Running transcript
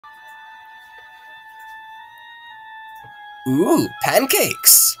Ooh,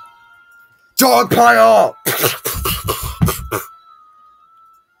 pancakes! Dog pile!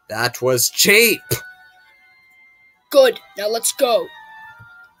 That was cheap! Good, now let's go.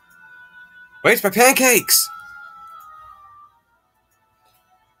 Wait, my pancakes!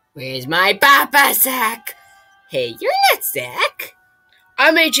 Where's my papa, Zach? Hey, you're not Zach.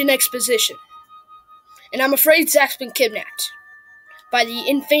 I'm Agent Exposition, and I'm afraid Zach's been kidnapped by the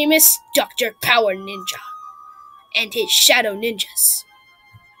infamous Dr. Power Ninja and his shadow ninjas.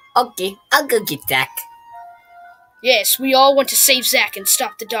 Okay, I'll go get Zach. Yes, we all want to save Zach and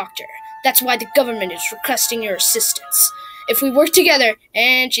stop the doctor. That's why the government is requesting your assistance. If we work together,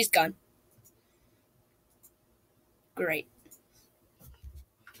 and she's gone. Great.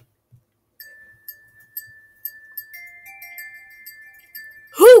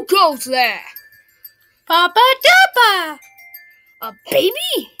 Who goes there? Papa Dappa! A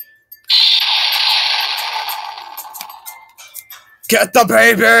baby? Get the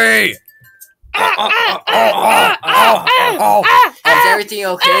baby! Is everything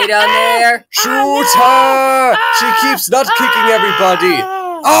okay down there? Shoot her! She keeps nut kicking everybody!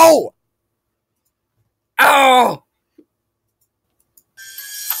 Oh! Ow!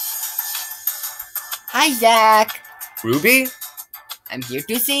 Hi, Zach. Ruby? I'm here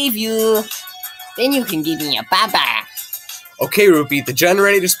to save you. Then you can give me a papa. Okay, Ruby, the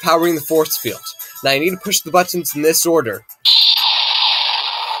generator's powering the force field. Now I need to push the buttons in this order.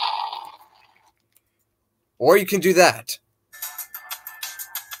 Or you can do that.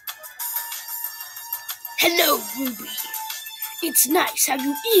 Hello, Ruby. It's nice how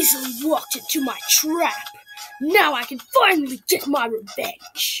you easily walked into my trap. Now I can finally get my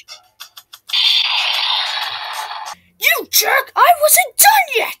revenge. You jerk! I wasn't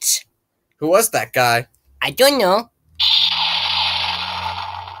done yet! Who was that guy? I don't know.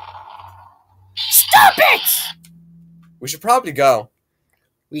 Stop it! We should probably go.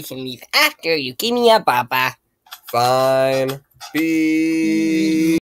 We can leave after you give me a papa. Fine. Be